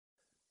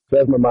So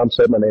as my mom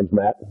said, my name's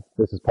Matt.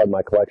 This is part of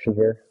my collection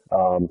here.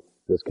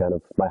 This is kind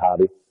of my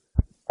hobby.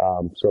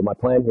 So my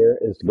plan here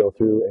is to go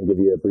through and give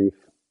you a brief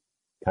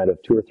kind of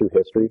tour through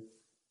history.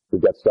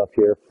 We've got stuff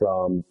here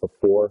from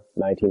before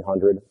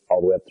 1900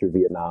 all the way up through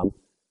Vietnam.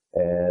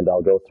 And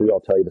I'll go through, I'll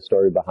tell you the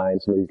story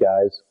behind some of these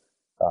guys,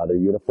 their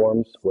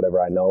uniforms,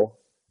 whatever I know.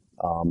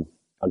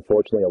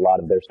 Unfortunately, a lot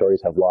of their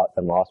stories have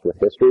been lost with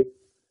history.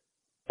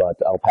 But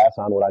I'll pass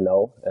on what I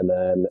know, and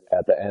then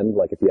at the end,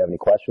 like if you have any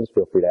questions,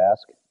 feel free to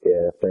ask.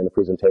 If during the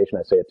presentation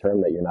I say a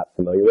term that you're not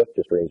familiar with,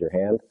 just raise your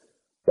hand.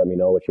 Let me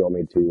know what you want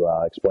me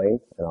to explain,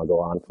 and I'll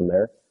go on from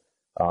there.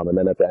 And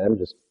then at the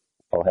end,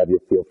 I'll have you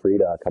feel free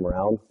to come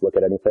around, look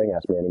at anything,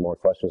 ask me any more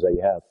questions that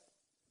you have.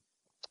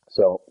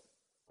 So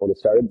we'll get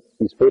started.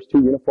 These first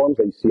two uniforms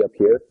that you see up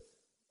here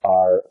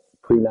are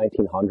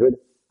pre-1900.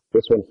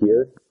 This one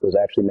here was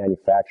actually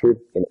manufactured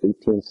in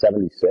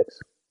 1876.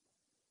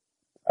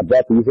 I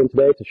brought these in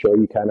today to show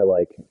you kind of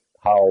like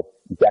how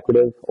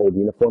decorative old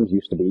uniforms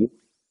used to be.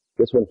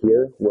 This one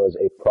here was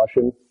a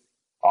Prussian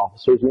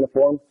officer's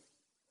uniform.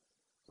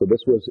 So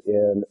this was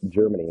in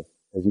Germany.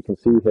 As you can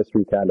see,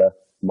 history kind of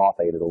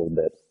moth-ate it a little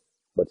bit.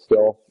 But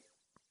still,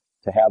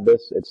 to have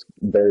this, it's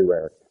very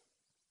rare.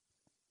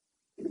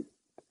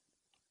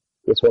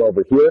 This one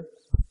over here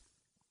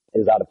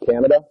is out of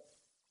Canada.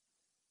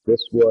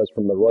 This was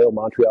from the Royal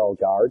Montreal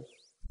Guards.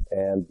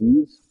 And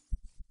these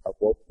are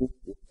woven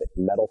with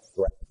metal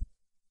thread.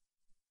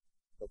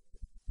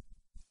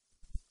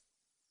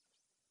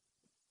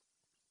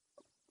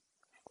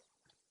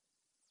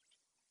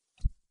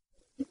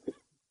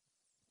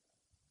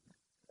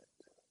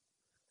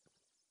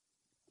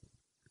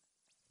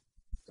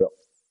 So,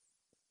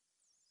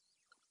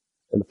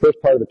 in the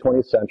first part of the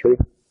 20th century,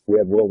 we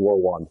have World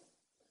War I.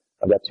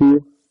 I've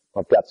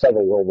got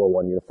several World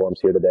War I uniforms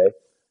here today.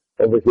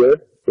 Over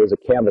here is a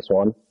canvas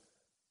one.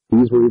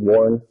 These were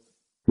worn.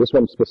 This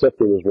one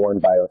specifically was worn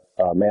by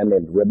a man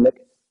named Ribnick,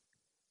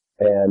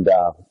 and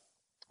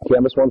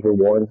canvas ones were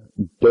worn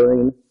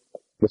during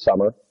the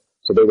summer,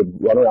 so they would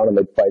run around and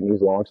they'd fight in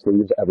these long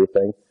sleeves,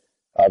 everything.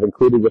 I've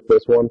included with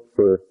this one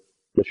for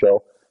the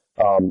show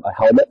a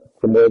helmet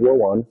from World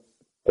War I,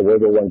 a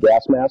World War I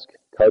gas mask,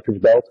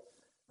 cartridge belt,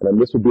 and then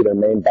this would be their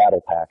main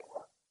battle pack.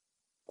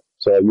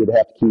 So you'd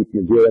have to keep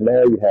your gear in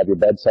there, you'd have your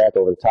bed sack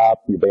over the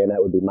top, your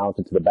bayonet would be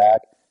mounted to the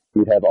back.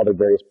 You'd have other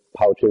various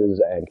pouches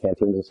and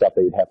canteens and stuff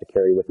that you'd have to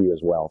carry with you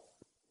as well.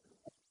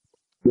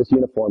 This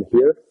uniform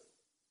here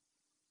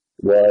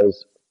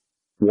was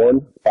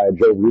worn by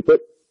Joe Rupert.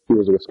 He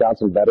was a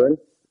Wisconsin veteran.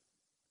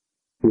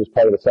 He was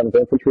part of the 7th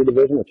Infantry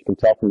Division, which you can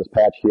tell from this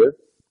patch here.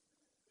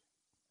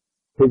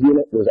 His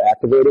unit was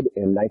activated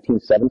in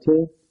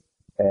 1917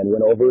 and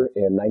went over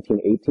in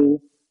 1918.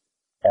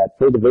 At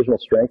full divisional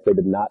strength, they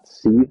did not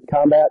see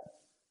combat.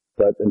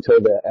 But until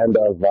the end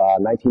of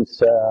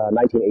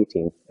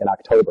 1918, in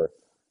October,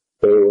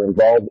 they were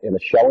involved in a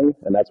shelling,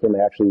 and that's when they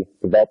actually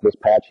developed this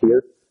patch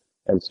here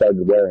and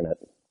started wearing it.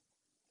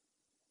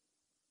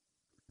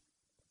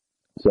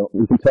 So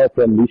you can tell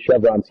from these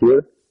chevrons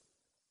here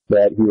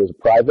that he was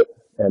a private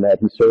and that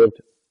he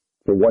served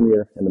for 1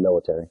 year in the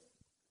military.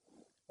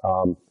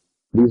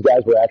 These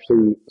guys were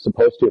actually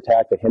supposed to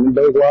attack the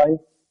Hindenburg Line,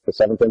 the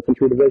 7th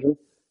Infantry Division,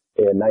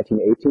 in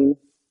 1918,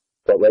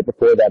 but right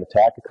before that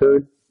attack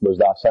occurred, was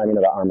the signing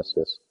of the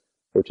armistice,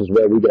 which is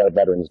where we get our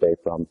Veterans Day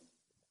from.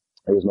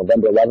 It was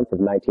November 11th of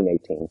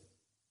 1918.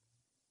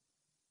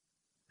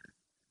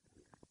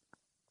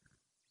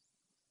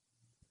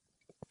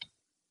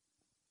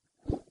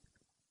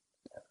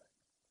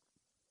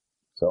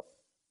 So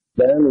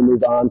then we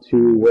move on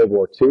to World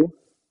War II.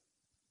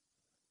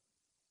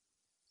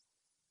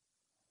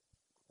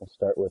 We'll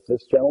start with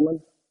this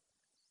gentleman.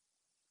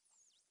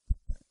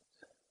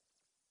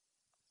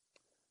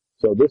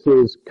 So this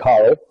is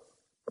Carl.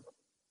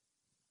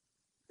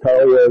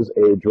 Carl was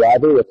a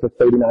driver with the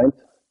 39th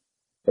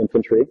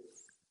Infantry.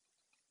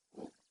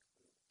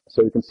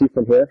 So you can see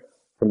from here,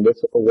 from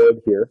this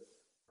award here,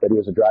 that he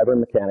was a driver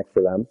and mechanic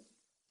for them,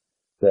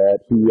 that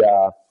he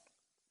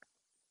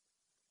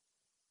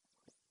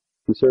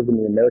served in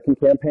the American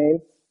campaign.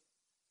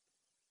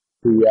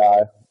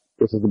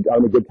 This is the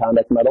Army Good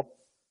Conduct Medal.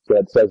 So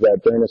it says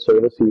that during his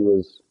service he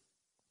was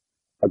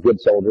a good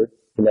soldier.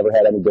 He never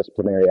had any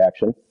disciplinary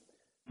action.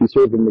 He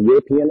served in the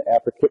European,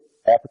 African,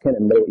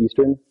 and Middle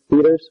Eastern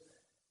theaters,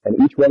 and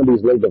each one of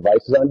these little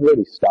devices on here,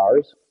 these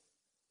stars,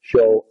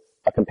 show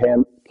a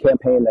campaign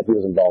that he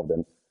was involved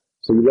in.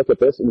 So you look at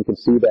this and you can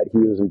see that he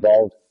was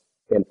involved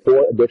in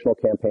 4 additional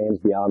campaigns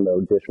beyond the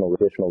additional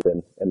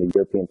in the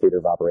European theater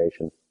of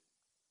operation.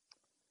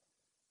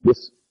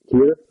 This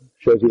here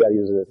shows you that he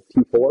was a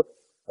T4,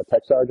 a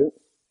tech sergeant,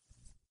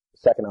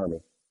 2nd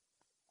Army.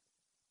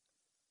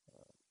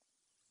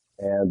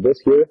 And this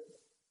here,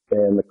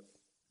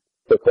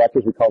 for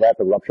collectors, we call that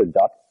the ruptured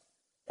duck.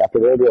 After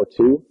World War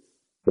II,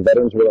 the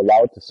veterans were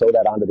allowed to sew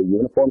that onto the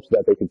uniform so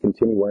that they could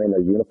continue wearing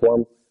their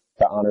uniform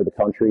to honor the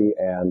country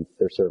and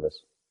their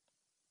service.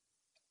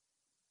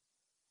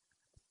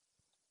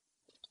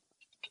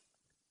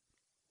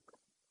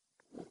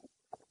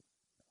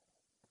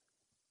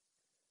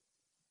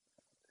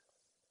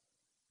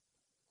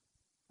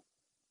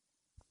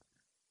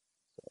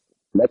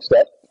 Next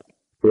up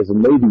is a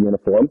Navy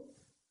uniform.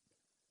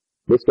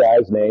 This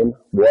guy's name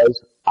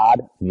was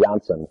Odd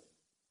Johnson.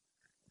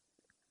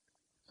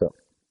 So,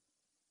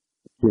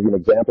 give you an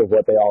example of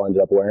what they all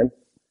ended up wearing.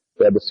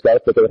 They had the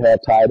scarf that they would have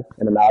tied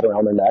in a knot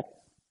around their neck.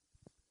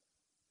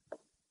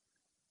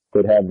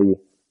 They'd have the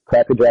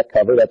Cracker Jack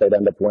cover that they'd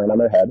end up wearing on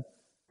their head.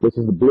 This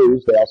is the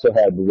blues. They also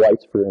had the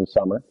whites for in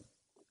summer.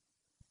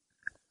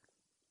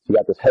 So you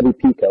got this heavy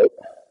pea coat.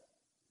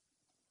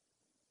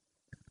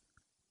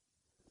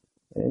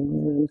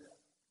 And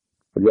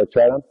would you like to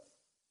try it on?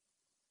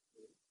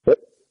 Yep.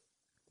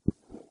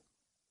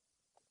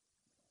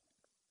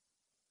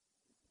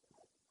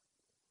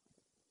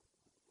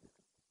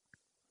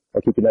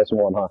 I'll keep you nice and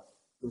warm, huh?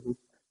 Mm-hmm.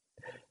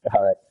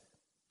 All right.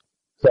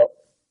 So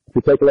if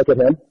you take a look at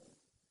him,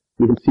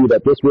 you can see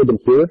that this ribbon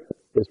here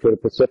is for the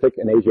Pacific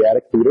and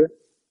Asiatic theater.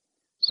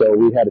 So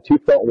we had a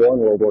two-front war in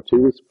World War II.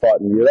 We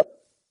fought in Europe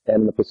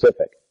and in the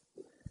Pacific.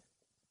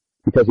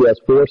 Because he has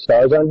 4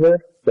 stars on here,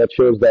 that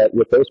shows that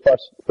with those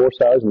 4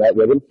 stars and that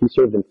ribbon, he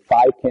served in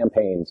 5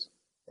 campaigns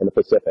in the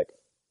Pacific.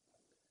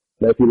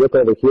 Now if you look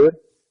over here,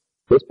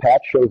 this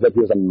patch shows that he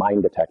was a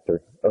mine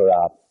detector, or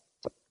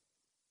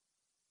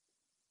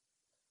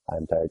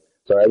I'm tired.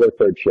 Sorry, I work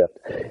third shift.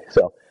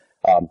 So,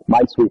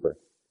 mine sweeper.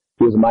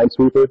 He was a mine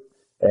sweeper,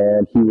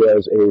 and he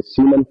was a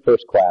seaman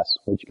first class,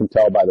 which you can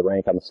tell by the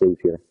rank on the sleeve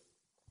here.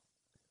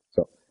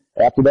 So,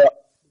 after that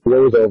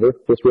war was over,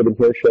 this ribbon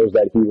here shows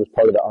that he was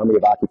part of the Army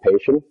of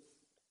Occupation.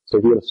 So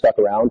he would have stuck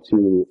around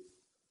to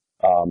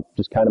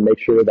just kind of make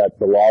sure that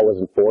the law was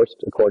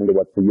enforced according to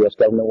what the U.S.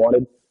 government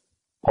wanted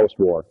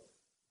post-war.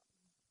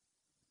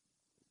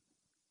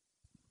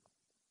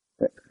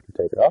 Okay,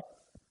 take it off.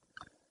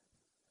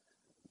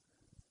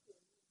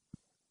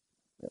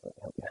 Let me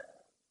help you.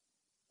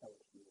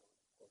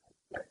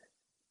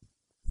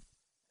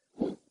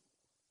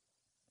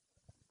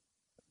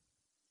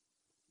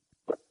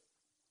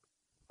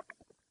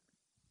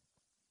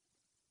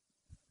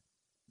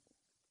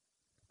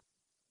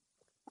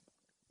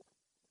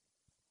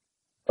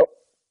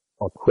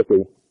 I'll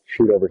quickly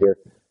shoot over here.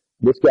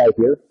 This guy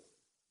here,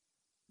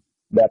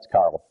 that's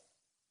Carl.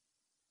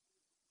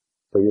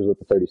 So he was with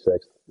the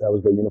 36th. That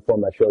was the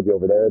uniform I showed you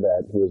over there,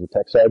 that he was a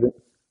tech sergeant.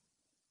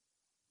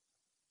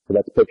 So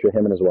that's a picture of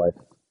him and his wife.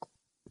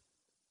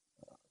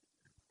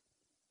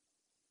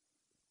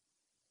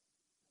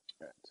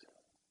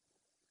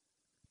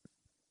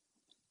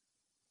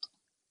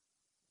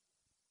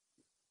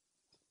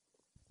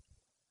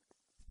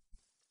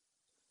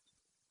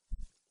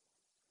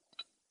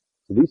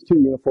 So these 2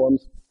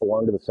 uniforms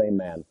belong to the same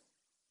man.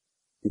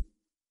 He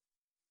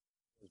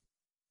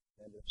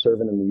ended up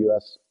serving in the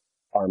U.S.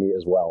 Army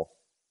as well.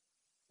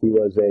 He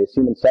was a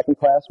seaman second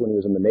class when he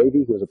was in the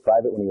Navy. He was a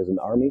private when he was in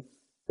the Army.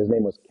 His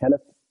name was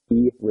Kenneth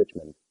E.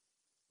 Richmond.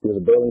 He was a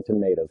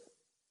Burlington native.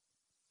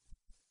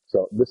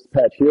 So this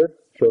patch here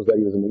shows that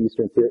he was in the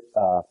Eastern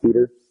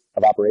Theater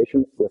of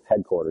Operation with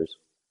headquarters.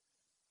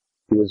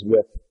 He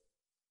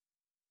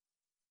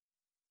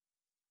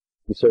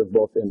served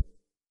both in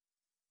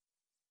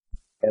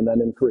and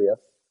then in Korea,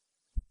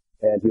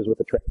 and he was with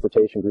the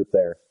transportation group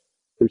there.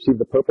 He received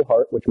the Purple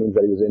Heart, which means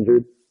that he was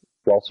injured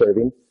while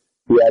serving.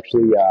 He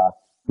actually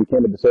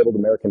became a disabled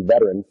American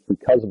veteran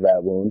because of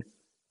that wound,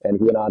 and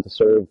he went on to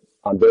serve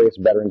on various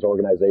veterans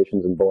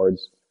organizations and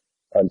boards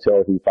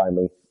until he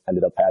finally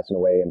ended up passing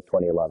away in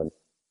 2011.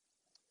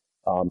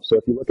 So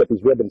if you look at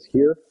these ribbons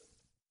here,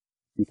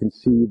 you can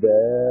see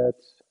that,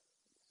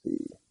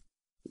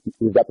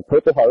 we've got the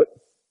Purple Heart.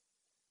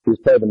 He was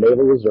part of the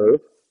Naval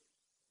Reserve.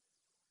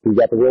 We've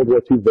got the World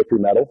War II Victory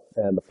Medal,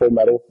 and the full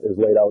medal is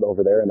laid out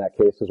over there in that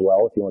case as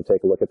well, if you want to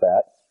take a look at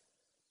that.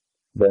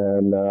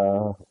 Then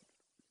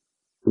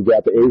we've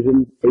got the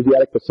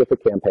Asiatic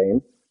Pacific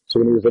Campaign. So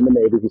when he was in the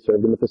Navy, he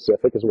served in the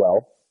Pacific as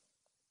well.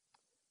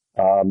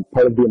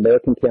 Part of the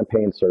American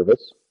Campaign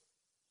Service.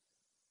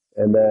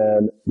 And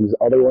then these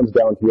other ones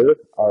down here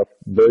are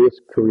various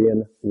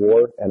Korean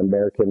War and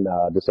American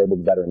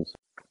disabled veterans.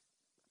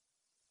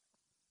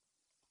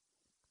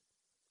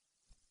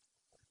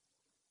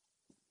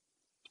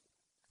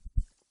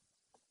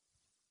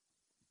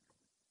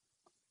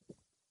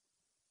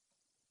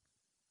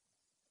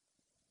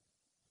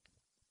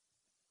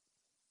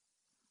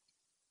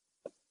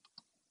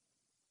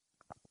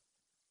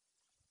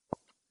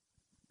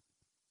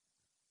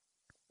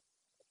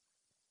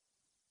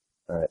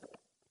 All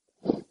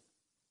right.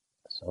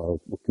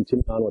 So we'll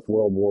continue on with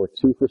World War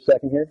II for a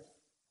second here.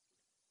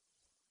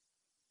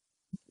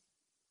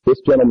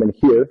 This gentleman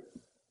here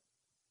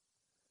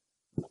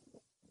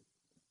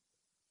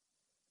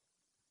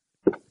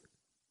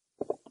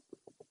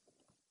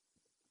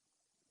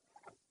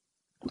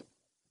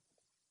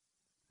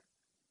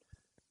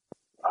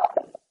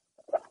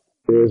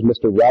is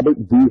Mr.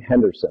 Robert D.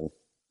 Henderson.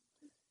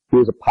 He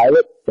was a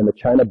pilot in the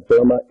China,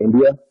 Burma,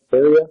 India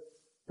area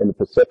in the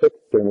Pacific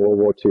during World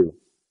War II.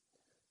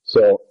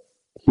 So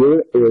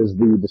here is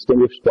the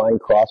Distinguished Flying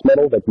Cross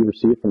Medal that he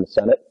received from the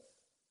Senate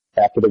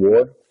after the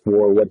war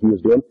for what he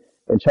was doing.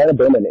 In China,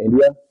 Burma, and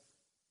India,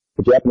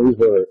 the Japanese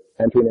were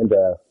entering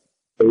into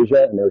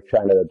Asia, and they were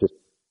trying to just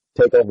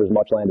take over as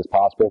much land as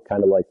possible,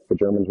 kind of like the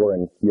Germans were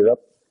in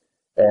Europe.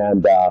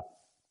 And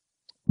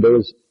there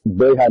was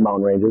very high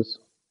mountain ranges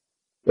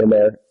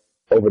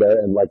over there,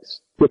 and like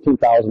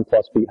 15,000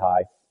 plus feet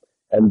high.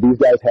 And these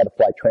guys had to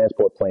fly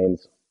transport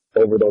planes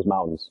over those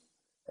mountains.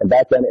 And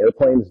back then,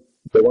 airplanes,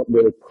 they weren't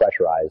really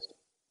pressurized.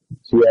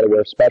 So you had to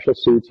wear special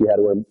suits, you had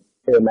to wear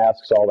air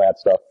masks, all that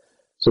stuff.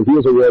 So he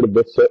was awarded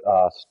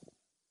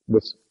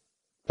this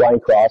Flying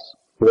Cross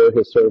for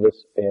his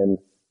service in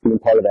being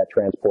part of that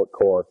transport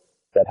corps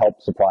that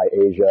helped supply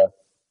Asia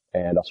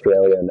and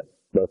Australia and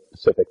the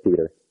Pacific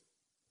theater.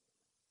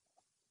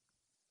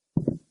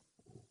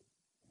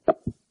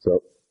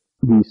 So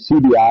the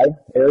CBI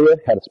area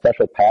had a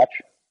special patch.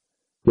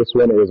 This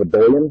one is a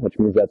bullion, which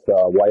means that's the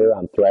wire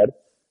on thread.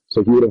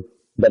 So he would have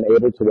been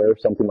able to wear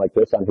something like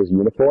this on his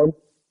uniform.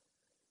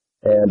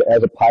 And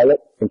as a pilot,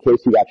 in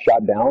case he got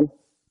shot down,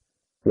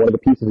 one of the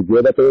pieces of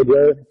gear that they would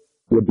wear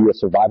would be a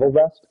survival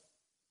vest.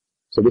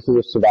 So this is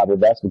a survival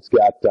vest. It's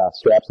got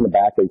straps in the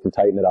back that you can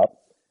tighten it up.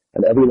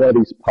 And every one of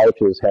these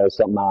pouches has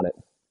something on it.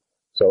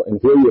 So in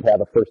here you have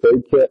a first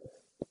aid kit.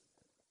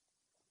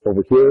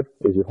 Over here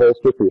is your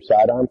holster for your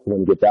sidearm. So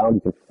when you get down,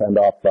 you can fend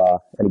off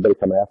anybody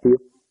coming after you.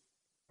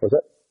 Was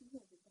it?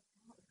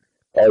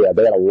 Oh yeah,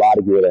 they had a lot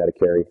of gear they had to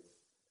carry.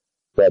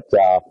 But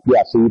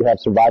yeah, so you'd have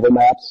survival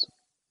maps,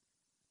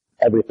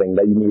 everything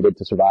that you needed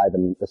to survive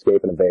and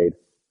escape and evade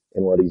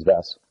in one of these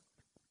vests.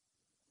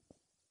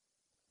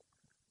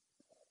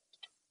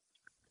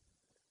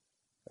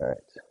 All right.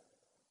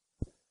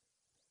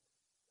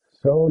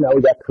 So now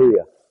we got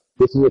Korea.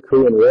 This is a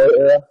Korean War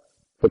era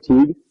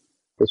fatigue.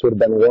 This would have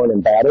been worn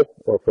in battle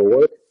or for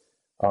work.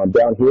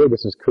 Down here,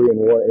 this is Korean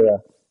War era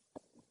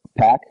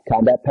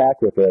combat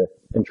pack with an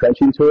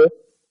entrenching tool.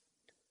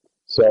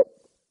 So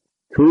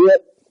Korea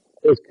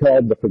is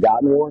called the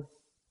Forgotten War.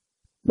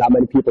 Not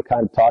many people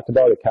kind of talked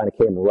about it. It kind of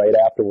came right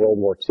after World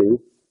War II.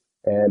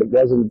 And it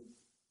wasn't,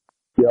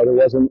 there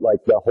wasn't like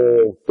the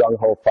whole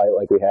gung-ho fight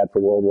like we had for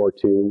World War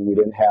II. We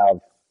didn't have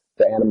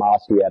the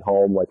animosity at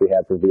home like we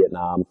had for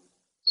Vietnam.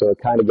 So it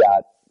kind of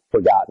got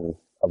forgotten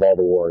of all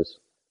the wars.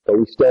 But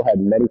we still had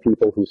many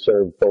people who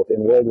served both in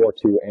World War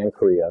II and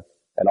Korea,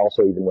 and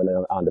also even went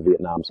on to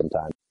Vietnam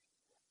sometime.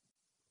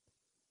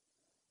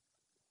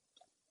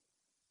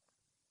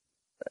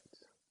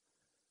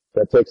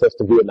 That takes us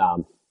to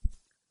Vietnam.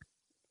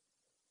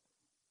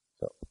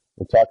 So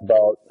we'll talk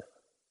about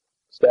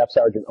Staff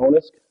Sergeant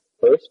Onisk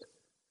first.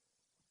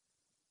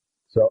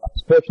 So I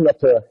was fortunate enough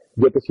to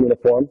get this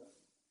uniform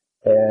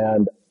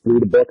and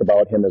read a book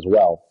about him as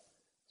well.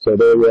 So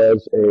there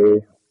was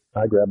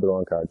I grabbed the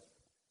wrong card.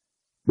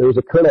 There was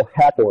a Colonel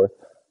Hackworth.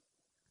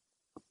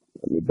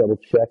 Let me double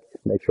check,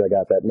 make sure I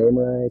got that name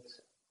right.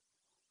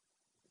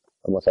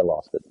 Unless I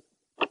lost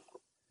it.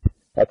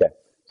 Okay.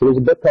 So there's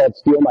a book called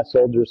Steel My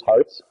Soldiers'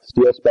 Hearts.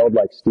 Steel spelled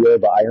like steel,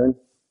 the iron.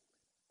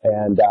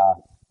 And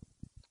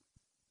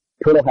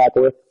Colonel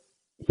Hackworth,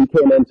 he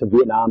came into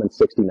Vietnam in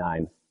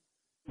 '69.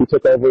 He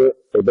took over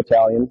a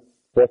battalion,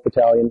 4th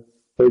Battalion,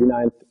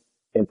 39th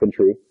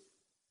Infantry,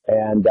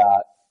 and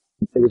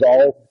it was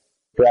all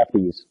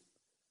draftees.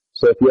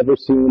 So if you ever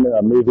seen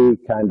a movie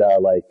kind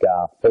of like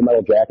Full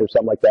Metal Jacket or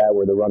something like that,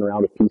 where they run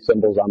around with peace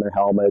symbols on their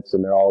helmets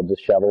and they're all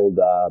disheveled,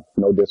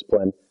 no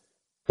discipline,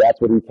 that's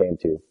what he came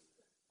to.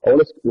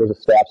 Onisk was a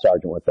staff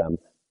sergeant with them.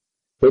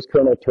 His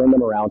colonel turned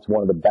them around to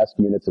one of the best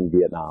units in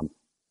Vietnam.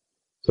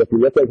 So if you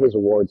look at his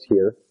awards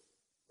here,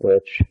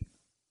 which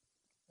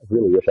I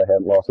really wish I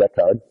hadn't lost that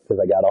card because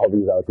I got all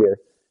these out here.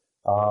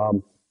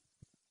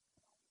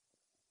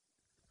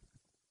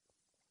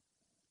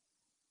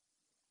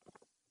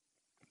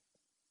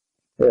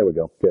 There we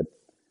go. Good.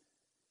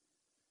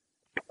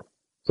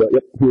 So,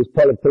 yep, he was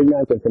part of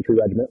 39th Infantry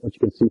Regiment, which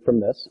you can see from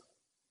this.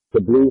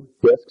 The blue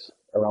discs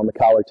around the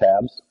collar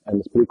tabs and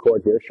this blue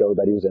cord here show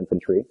that he was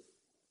infantry.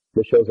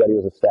 This shows that he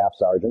was a staff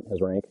sergeant, his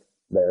rank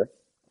there.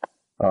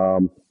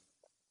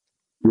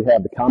 We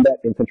have the combat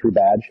infantry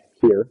badge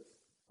here,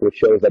 which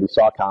shows that he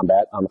saw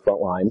combat on the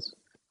front lines.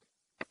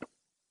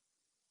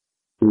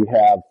 We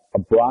have a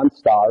bronze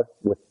star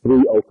with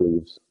 3 oak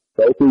leaves.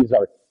 The oak leaves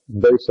are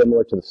very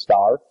similar to the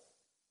star,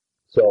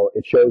 so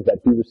it shows that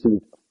he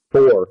received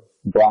 4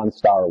 bronze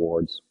star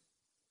awards.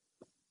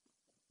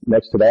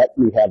 Next to that,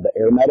 we have the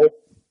air medal,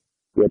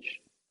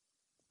 which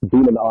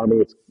being in the Army,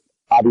 it's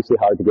obviously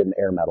hard to get an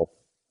air medal.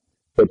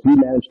 But he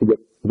managed to get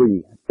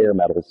 3 air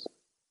medals.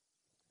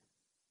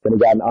 Then he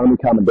got an Army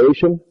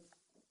commendation.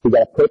 He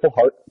got a Purple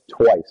Heart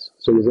twice,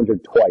 so he was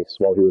injured twice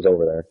while he was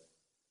over there.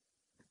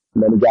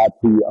 And then he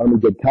got the Army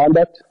Good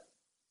Conduct,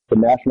 the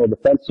National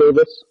Defense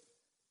Service.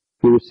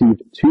 He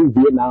received 2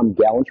 Vietnam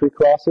Gallantry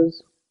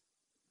Crosses,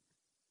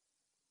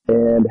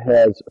 and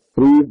has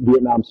 3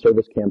 Vietnam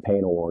Service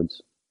Campaign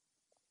Awards.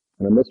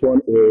 And then this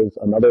one is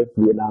another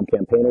Vietnam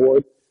Campaign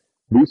Award.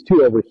 These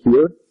 2 over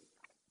here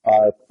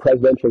are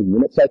Presidential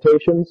Unit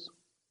Citations.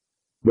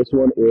 This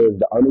one is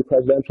the Army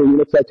Presidential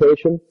Unit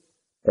Citation,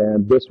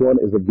 and this one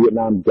is the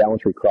Vietnam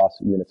Gallantry Cross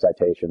Unit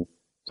Citation.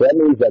 So that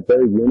means that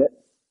their unit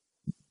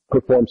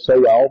performed so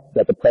well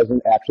that the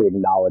President actually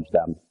acknowledged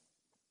them.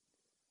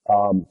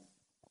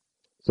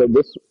 So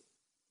this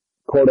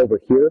cord over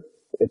here,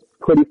 it's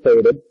pretty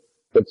faded,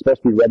 but it's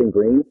supposed to be red and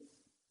green.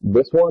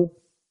 This one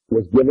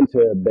was given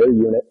to their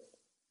unit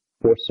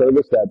for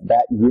service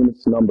that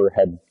unit's number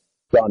had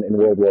done in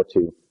World War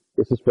II.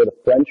 This is for the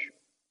French,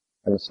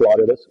 I'm going to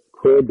slaughter this,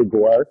 Croix de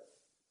Guerre.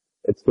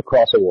 It's the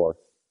Cross Award.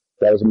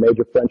 That was a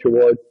major French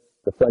award.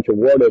 The French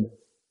awarded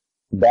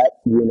that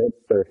unit,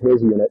 or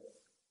his unit,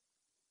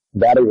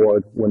 that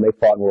award when they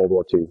fought in World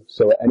War II.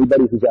 So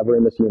anybody who's ever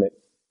in this unit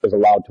is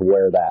allowed to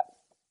wear that.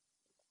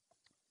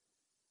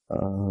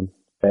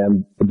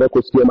 And the book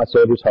was Steal My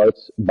Soldiers'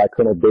 Hearts by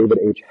Colonel David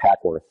H.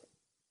 Hackworth.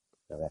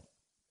 Okay.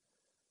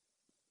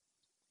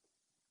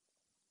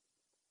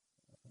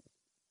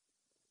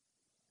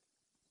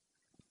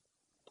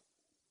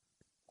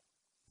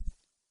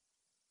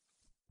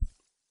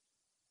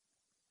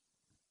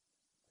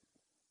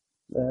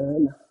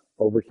 Then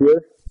over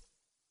here,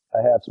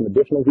 I have some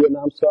additional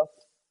Vietnam stuff.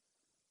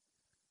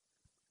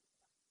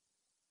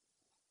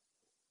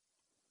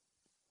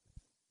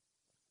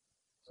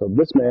 So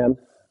this man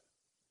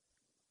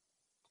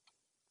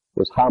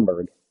was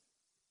Hamburg.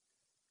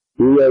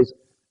 He was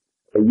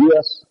in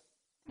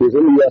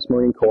the U.S.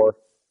 Marine Corps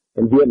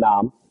in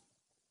Vietnam.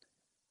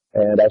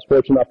 And I was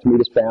fortunate enough to meet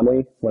his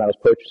family when I was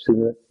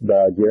purchasing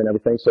the gear and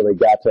everything. So I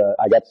got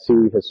to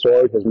see his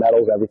sword, his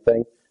medals,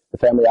 everything. The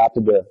family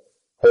opted to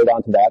hold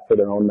on to that for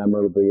their own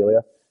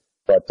memorabilia,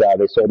 but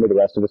they sold me the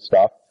rest of the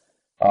stuff.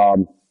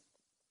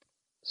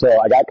 So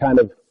I got kind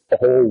of a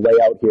whole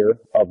layout here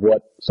of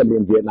what somebody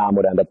in Vietnam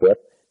would end up with.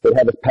 They'd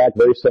have a pack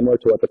very similar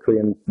to what the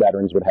Korean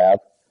veterans would have.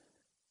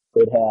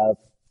 They'd have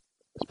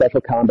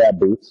special combat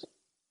boots.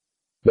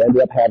 They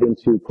ended up having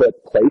to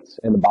put plates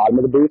in the bottom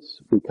of the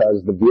boots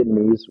because the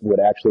Vietnamese would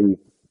actually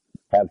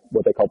have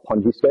what they call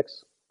punji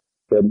sticks.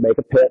 They'd make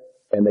a pit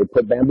and they'd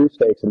put bamboo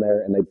stakes in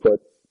there and they'd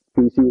put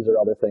feces or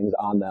other things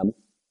on them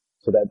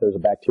so that there's a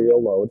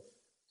bacterial load.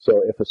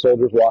 So if a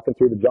soldier's walking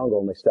through the jungle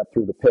and they step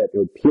through the pit, it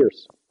would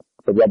pierce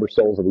the rubber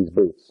soles of these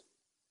boots.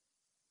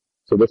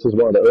 So this is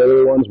one of the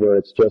earlier ones where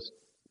it's just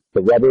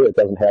the rubber, it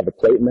doesn't have the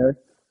plate in there.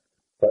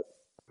 But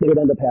they would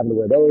end up having to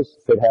wear those.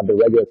 They'd have the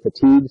regular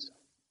fatigues.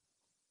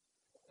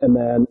 And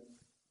then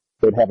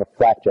they'd have a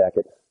flak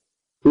jacket.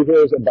 He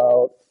here is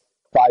about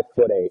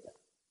 5'8".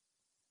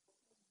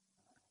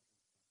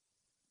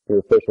 He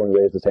was the first one to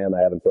raise his hand.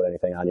 I haven't put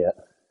anything on yet.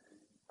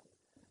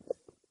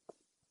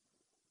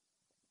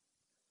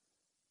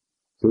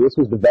 So this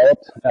was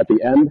developed at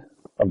the end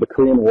of the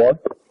Korean War.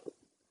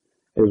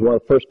 It was one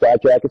of the first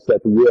flak jackets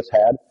that the U.S.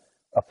 had.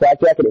 A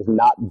flak jacket is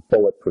not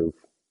bulletproof.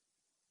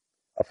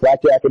 A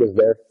flak jacket is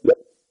there. Yep.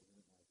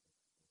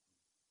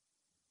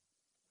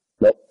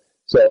 Nope.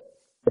 So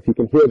if you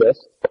can hear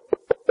this,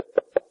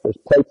 there's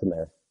plates in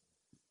there.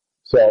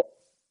 So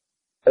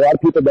a lot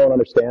of people don't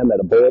understand that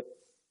a bullet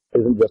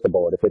isn't just a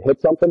bullet. If it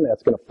hits something,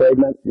 that's going to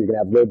fragment. You're going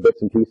to have little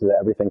bits and pieces of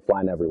everything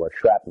flying everywhere.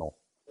 Shrapnel,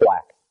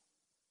 flak.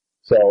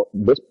 So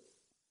this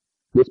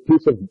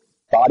piece of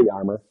body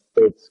armor,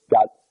 it's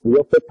got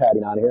real thick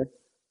padding on here,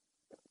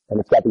 and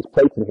it's got these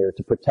plates in here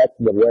to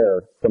protect the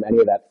wearer from any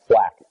of that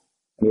flak,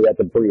 any of that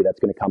debris that's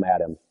going to come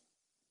at him.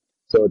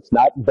 So it's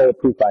not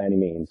bulletproof by any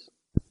means,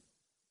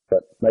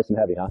 but nice and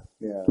heavy, huh?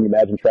 Yeah. Can you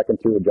imagine trekking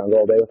through the jungle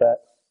all day with that?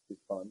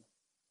 It's fun.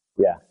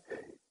 Yeah.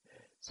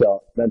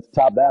 So then to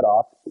top that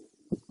off,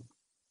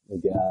 we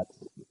got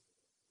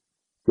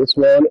this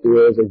one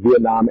is a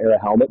Vietnam era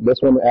helmet. This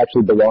one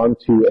actually belonged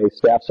to a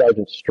Staff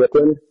Sergeant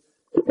Strickland,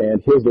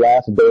 and his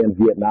last day in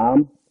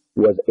Vietnam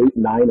was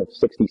 8/9 of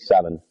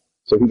 67.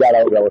 So he got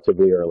out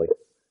relatively early.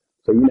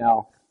 So you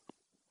now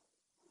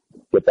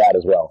get that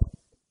as well.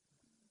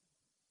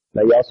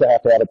 Now you also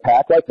have to have a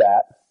pack like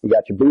that. You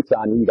got your boots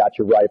on you, you got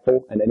your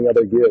rifle, and any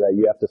other gear that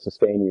you have to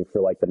sustain you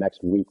for like the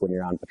next week when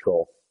you're on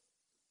patrol.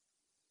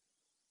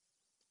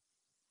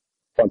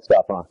 Fun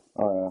stuff, huh?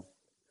 All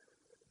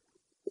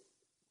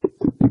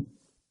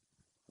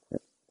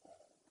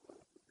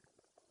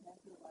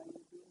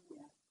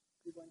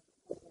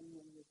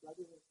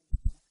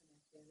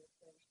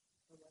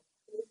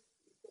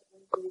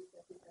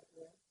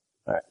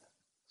right.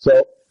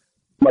 So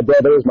my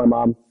brother, as my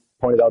mom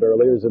pointed out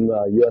earlier, is in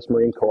the U.S.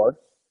 Marine Corps.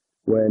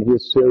 When he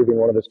was serving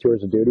one of his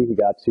tours of duty, he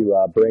got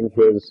to bring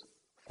his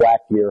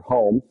flak gear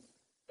home.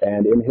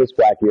 And in his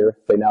flak gear,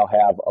 they now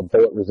have a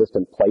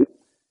bullet-resistant plate.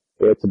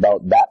 It's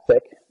about that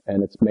thick,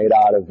 and it's made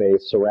out of a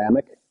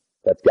ceramic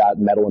that's got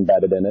metal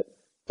embedded in it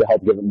to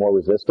help give it more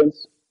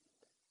resistance.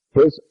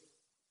 His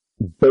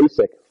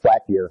basic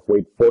flak gear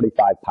weighed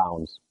 45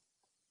 pounds.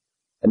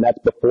 And that's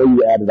before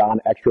you added on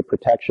extra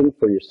protection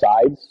for your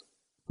sides,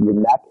 your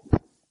neck,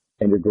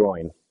 and your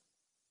groin.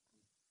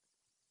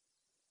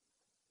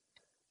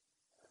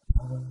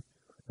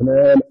 And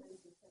then,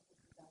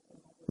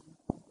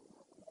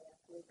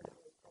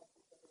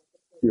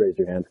 you raise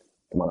your hand.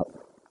 Come on up.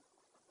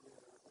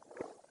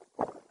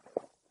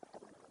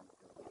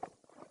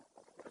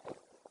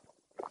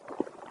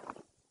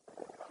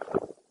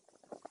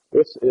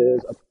 This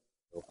is a...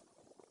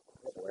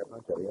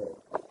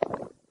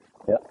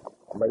 Yeah,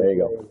 there you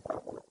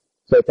go.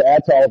 So to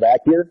add to all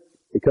that gear,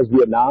 because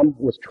Vietnam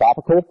was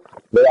tropical,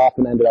 they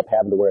often ended up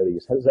having to wear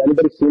these. Has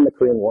anybody seen the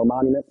Korean War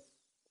Monument?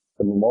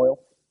 The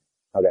memorial?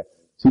 Okay.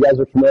 So you guys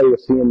are familiar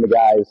with seeing the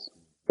guys,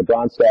 the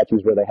bronze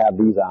statues where they have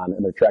these on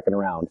and they're trekking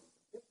around.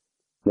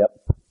 Yep.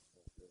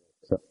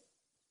 So,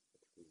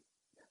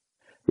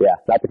 yeah,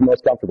 not the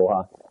most comfortable,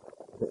 huh?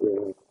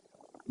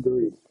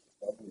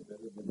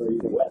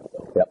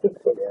 Yep.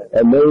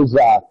 And those,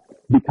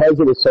 because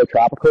it was so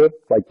tropical,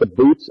 like the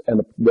boots and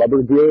the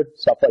rubber gear,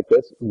 stuff like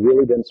this,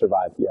 really didn't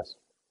survive. Yes.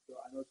 So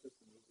I know it's just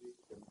the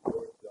music and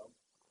Forrest Gump.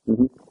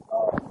 Mm-hmm.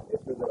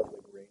 If it was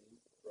like raining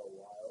for a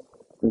while,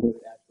 Mm-hmm. would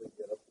it actually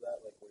get up to that,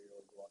 like where you're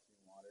like walking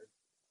in water?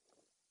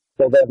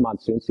 Well, they have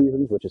monsoon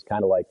seasons, which is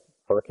kind of like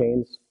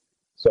hurricanes.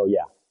 So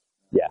yeah,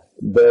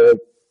 they'll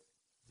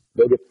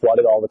get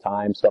flooded all the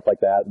time, stuff like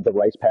that. The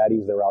rice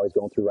paddies, they were always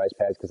going through rice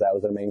paddies because that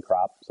was their main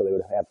crop, so they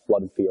would have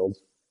flooded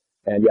fields.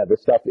 And yeah,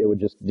 this stuff, it would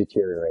just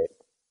deteriorate.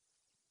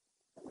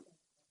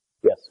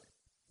 Yes.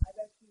 I've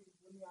actually,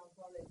 when I was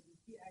on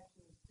ADC,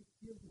 actually 6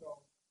 years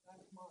ago,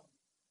 last month,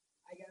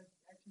 I got to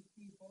actually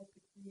see both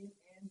the Korean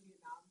and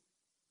Vietnam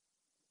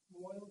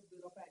memorials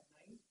lit up at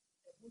night.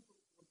 It was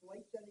with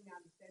light shedding on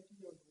the statue.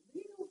 It was a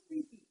little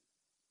creepy.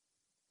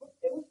 But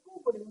it was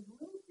cool, but it was a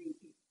little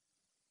creepy.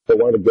 So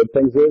one of the good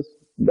things is,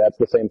 that's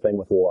the same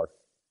thing with war.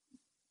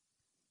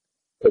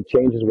 It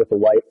changes with the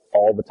light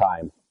all the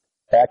time.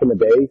 Back in the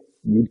day,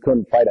 you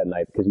couldn't fight at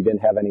night because you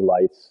didn't have any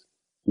lights.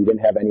 You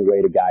didn't have any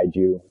way to guide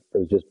you. It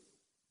was just,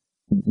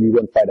 you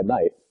wouldn't fight at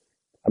night.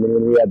 I mean,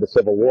 when we had the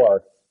Civil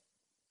War,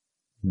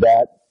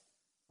 that,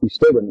 you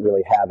still didn't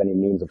really have any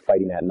means of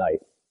fighting at night.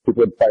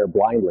 People would fire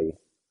blindly.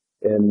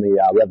 In the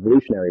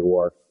Revolutionary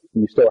War,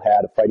 you still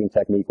had a fighting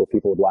technique where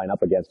people would line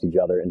up against each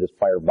other and just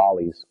fire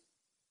volleys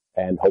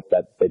and hope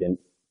that they didn't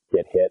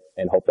get hit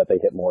and hope that they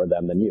hit more of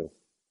them than you.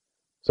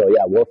 So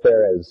yeah,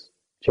 warfare has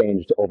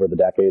changed over the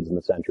decades and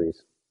the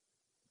centuries.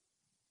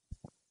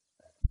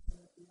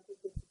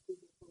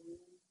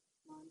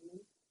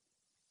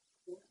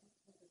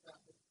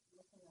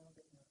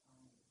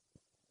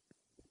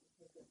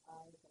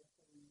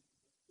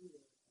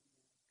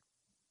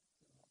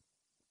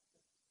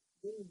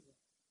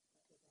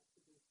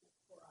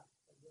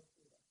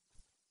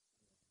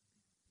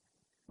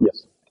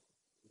 Yes.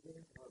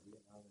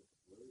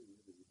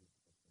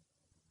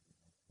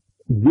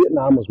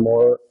 Vietnam was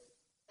more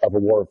of a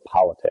war of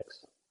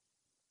politics.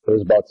 It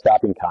was about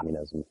stopping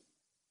communism.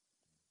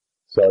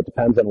 So it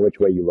depends on which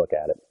way you look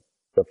at it.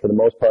 But for the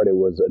most part, it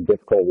was a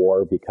difficult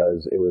war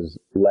because it was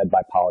led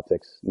by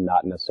politics,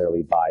 not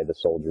necessarily by the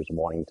soldiers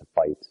wanting to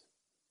fight.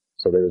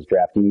 So there was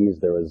draftees,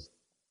 there was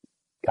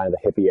kind of the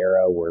hippie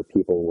era where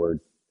people were,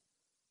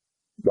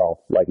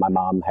 well, like my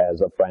mom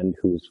has a friend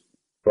whose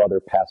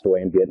brother passed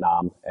away in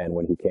Vietnam, and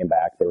when he came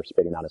back, they were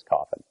spitting on his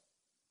coffin.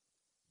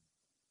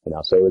 You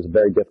know, so it was a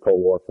very difficult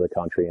war for the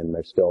country, and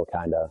there's still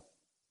kind of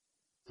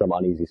some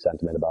uneasy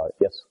sentiment about it.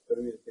 Yes? So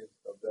to me, it's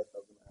stuff that I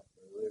was going to ask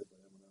earlier, but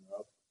I'm going to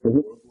up.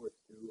 Mm-hmm. World War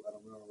II, I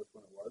don't remember which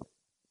one it was.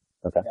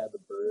 Okay. They had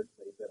the bird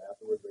that you said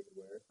afterwards they could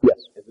wear. Yes.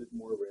 Is it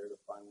more rare to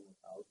find one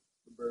without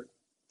the bird?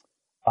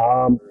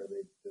 Or are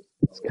they just,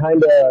 it's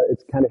kind of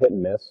hit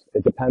and miss.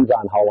 It depends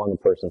on how long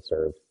the person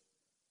served.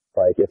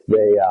 Like if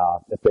they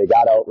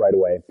got out right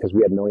away, because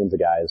we had millions of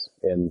guys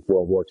in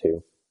World War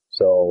II.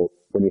 So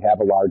when you have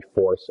a large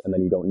force and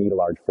then you don't need a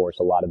large force,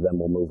 a lot of them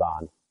will move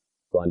on.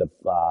 They'll end up,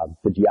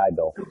 the GI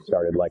Bill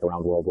started like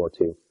around World War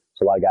II.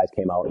 So a lot of guys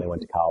came out and they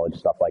went to college,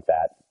 stuff like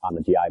that, on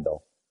the GI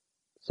Bill.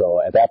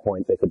 So at that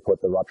point, they could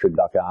put the ruptured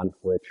duck on,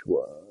 which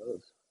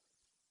was,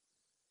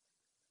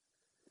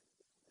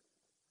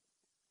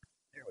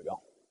 there we go,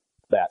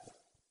 that.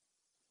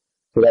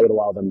 So that would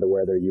allow them to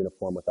wear their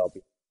uniform without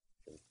being,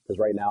 because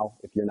right now,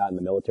 if you're not in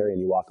the military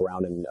and you walk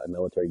around in a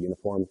military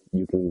uniform,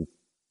 you can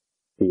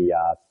be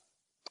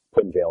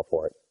put in jail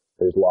for it.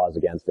 There's laws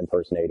against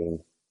impersonating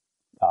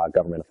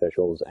government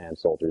officials and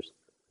soldiers.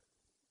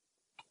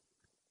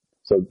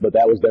 So, but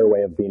that was their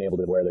way of being able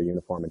to wear their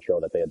uniform and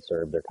show that they had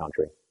served their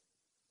country.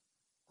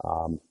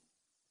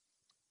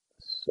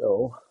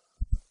 So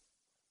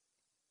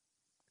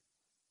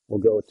we'll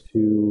go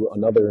to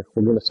another,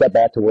 we're going to step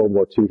back to World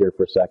War II here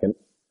for a second.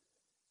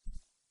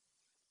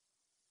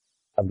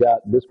 I've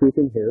got this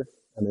grouping here,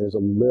 and there's a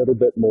little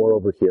bit more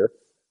over here.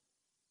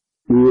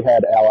 We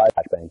had Allied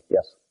flashbang,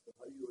 yes. So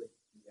how do you like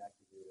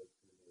deactivate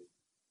it?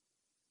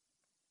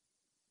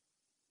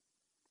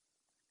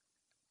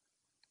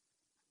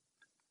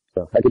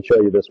 So I could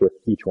show you this with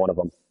each one of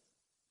them.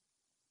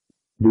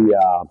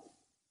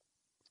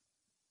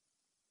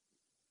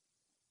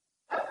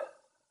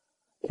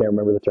 Can't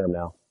remember the term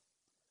now.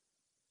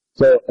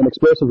 So an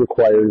explosive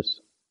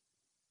requires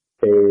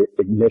a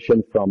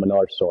ignition from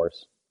another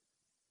source.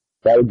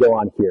 That would go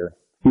on here.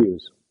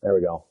 Fuse. There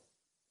we go.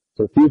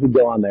 So the fuse would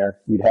go on there.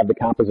 You'd have the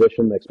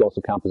composition, the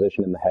explosive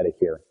composition in the head of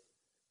here.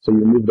 So you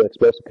remove the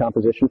explosive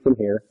composition from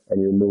here,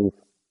 and you remove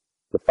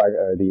the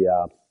fire,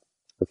 the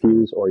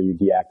fuse, or you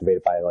deactivate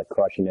it by like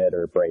crushing it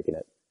or breaking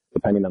it,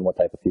 depending on what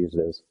type of fuse it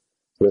is.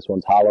 So this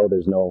one's hollow.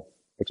 There's no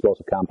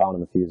explosive compound,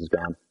 and the fuse is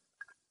gone.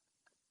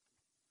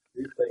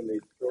 You're saying they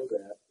throw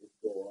that, it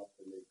go up,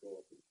 and they go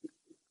up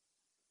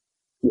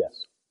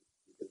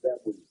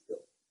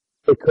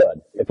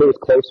could. If it was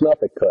close enough,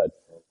 it could.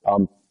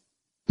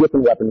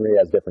 Different weaponry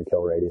has different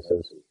kill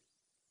radiuses.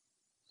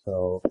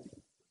 So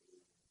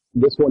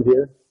this one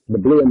here, the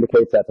blue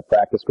indicates that's a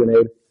practice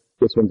grenade.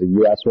 This one's a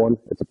US one.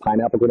 It's a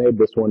pineapple grenade.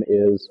 This one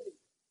is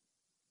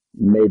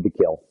made to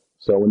kill.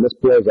 So when this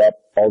blows up,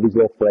 all these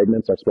little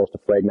fragments are supposed to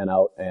fragment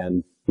out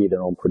and be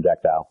their own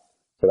projectile.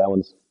 So that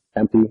one's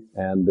empty,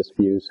 and this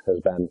fuse has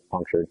been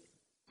punctured,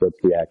 so it's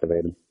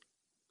deactivated.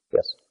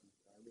 Yes.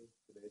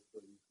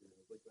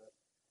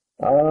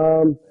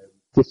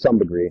 To some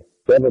degree.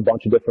 They have a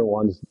bunch of different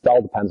ones. It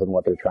all depends on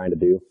what they're trying to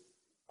do.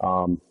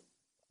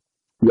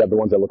 You have the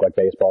ones that look like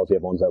baseballs. You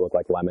have ones that look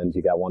like lemons.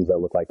 You got ones that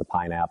look like the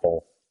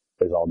pineapple.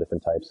 There's all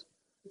different types.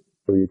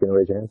 So you can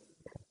raise your hand.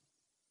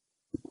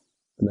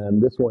 And then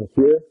this one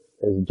here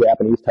is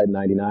Japanese Type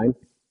 99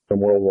 from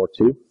World War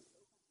II.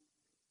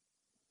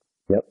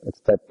 Yep, it's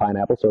type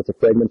pineapple, so it's a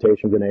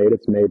fragmentation grenade.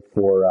 It's made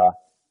for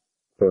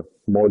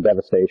more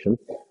devastation.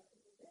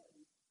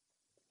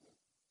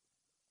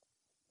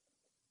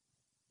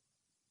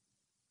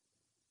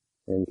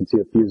 And you can see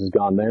the fuse is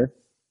gone there,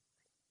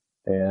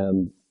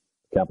 and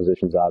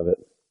composition's out of it.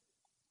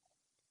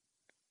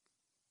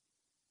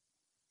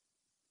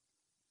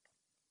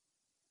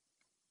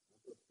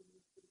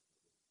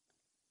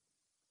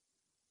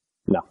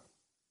 No.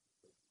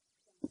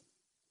 I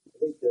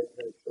think that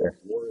kind of shows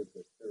war is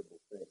a terrible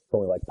thing. It's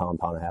only like pound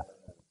and a half.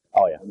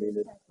 Oh yeah. I mean,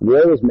 it's,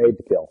 War was made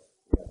to kill.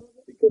 yeah,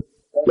 because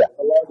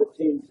a lot of the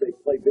teams, they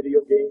play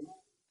video games.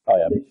 Oh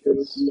yeah. They shoot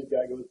It's and the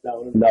guy goes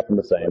down. And nothing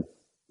the same.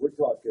 We're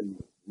talking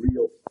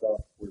real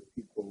stuff where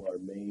people are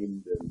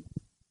maimed and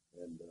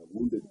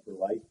wounded for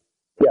life.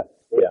 Yeah,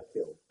 yeah.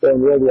 Killed. So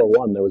in World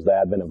War I, there was the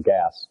advent of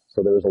gas.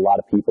 So there was a lot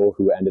of people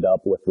who ended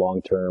up with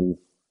long-term,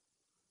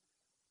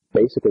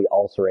 basically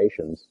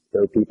ulcerations.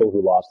 There were people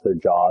who lost their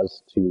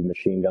jaws to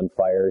machine gun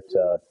fire,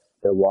 to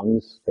their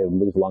lungs. They would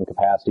lose lung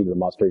capacity to the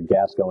mustard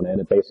gas going in.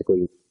 It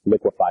basically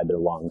liquefied their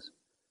lungs.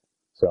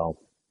 So,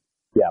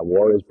 yeah,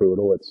 war is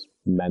brutal. It's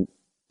meant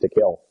to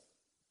kill.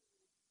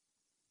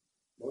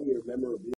 Among your memorabilia